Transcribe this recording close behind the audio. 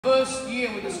First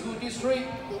year with the school district,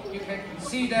 you can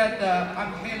see that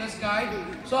I'm a hairless guy.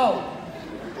 So,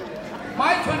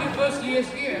 my 21st year is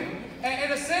here. And at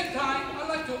the same time, I'd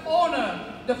like to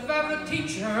honor the favorite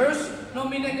teachers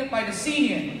nominated by the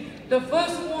senior. The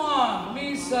first one,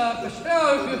 Miss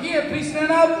Pastel, if you're here, please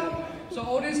stand up. So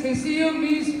audience can see you,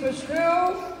 Miss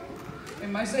Pastel.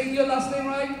 Am I saying your last name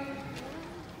right?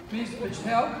 Miss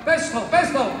Pastel?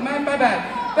 Pastel, my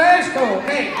bad. Pastel,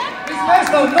 okay. Miss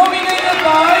Pastel, nominated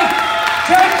by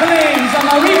Jacqueline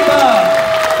Zamarita.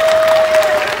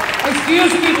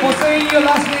 Excuse me for saying your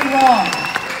last name wrong.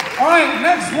 Alright,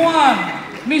 next one.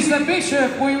 Mr.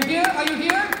 Bishop, were you here? Are you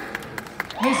here?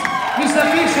 Mr.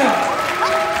 Bishop.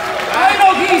 I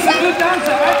know he is a good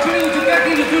dancer. Actually, we should get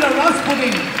him to do the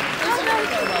Rasputin.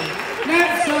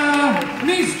 Next,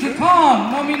 Miss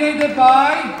Tuton, nominated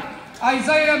by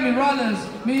Isaiah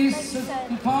Mirales. Miss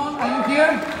Tuton, are you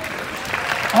here?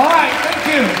 Alright, thank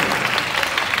you.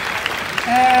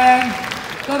 And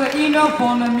got an email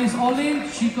from Miss Olin.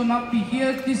 She could not be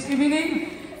here this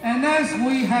evening. And next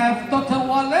we have Dr.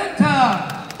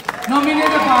 Walenta,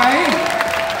 nominated by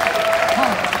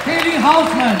Haley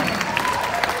Hausman.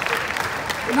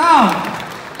 Now,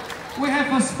 we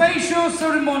have a special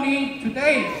ceremony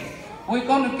today. We're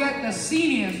going to get the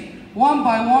seniors one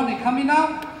by one. They're coming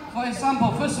out. For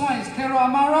example, first one is Carol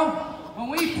Amaro. When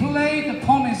we play the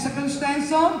Pomp and second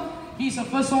stanza, he's the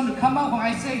first one to come out when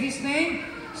I say his name.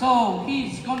 So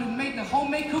he's going to make the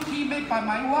homemade cookie made by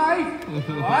my wife.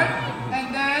 Alright?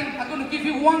 And then I'm going to give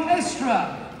you one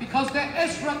extra, because that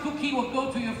extra cookie will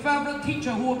go to your favorite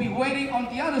teacher who will be waiting on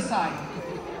the other side.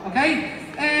 Okay?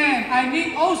 And I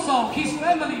need also his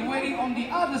family waiting on the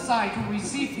other side to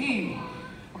receive him.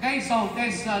 Okay, so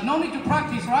there's no need to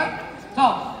practice, right?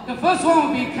 So the first one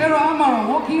will be Carol Amaro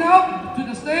walking out to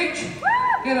the stage,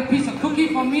 get a piece of cookie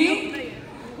from me,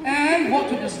 and walk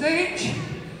to the stage.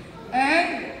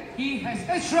 And he has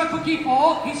extra cookie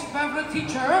for his favorite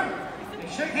teacher. They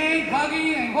shake hands,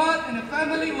 hugging, and the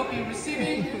family will be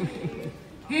receiving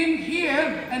him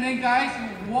here. And then guys,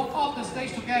 you walk off the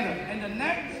stage together, and the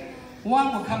next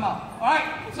one will come out. All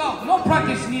right. So no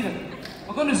practice needed.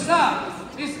 We're going to start.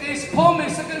 This is Pomp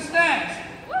and second stanza.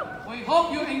 We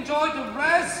hope you enjoy the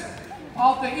rest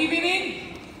of the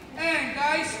evening. And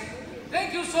guys,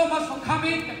 thank you so much for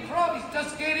coming. The crowd is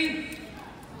just getting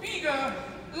bigger,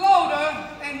 louder,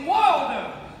 and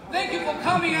wilder. Thank you for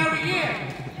coming every year.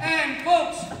 And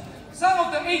folks, some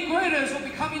of the 8th graders will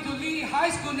be coming to Lee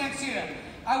High School next year.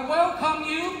 I welcome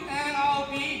you, and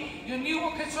I'll be your new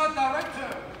orchestra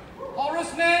director.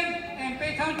 Horace Mann and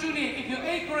Baytown Junior, if you're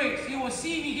 8th grade, you will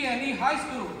see me here at Lee High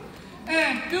School.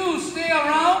 And do stay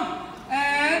around,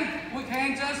 and we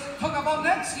can just talk about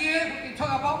next year, we can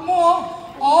talk about more,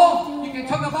 or you can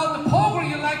talk about the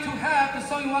program you'd like to have, the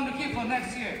song you want to keep for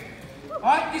next year.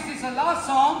 Alright, this is the last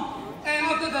song, and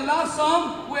after the last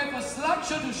song, we have a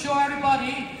slideshow to show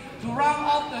everybody to round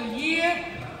off the year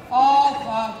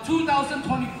of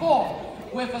 2024.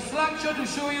 We have a slideshow to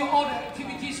show you all the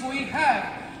activities we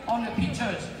have on the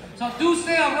pictures. So do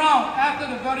stay around after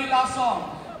the very last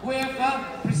song with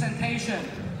a presentation.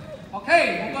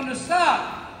 Okay, we're going to start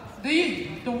the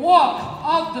walk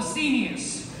of the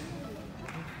seniors.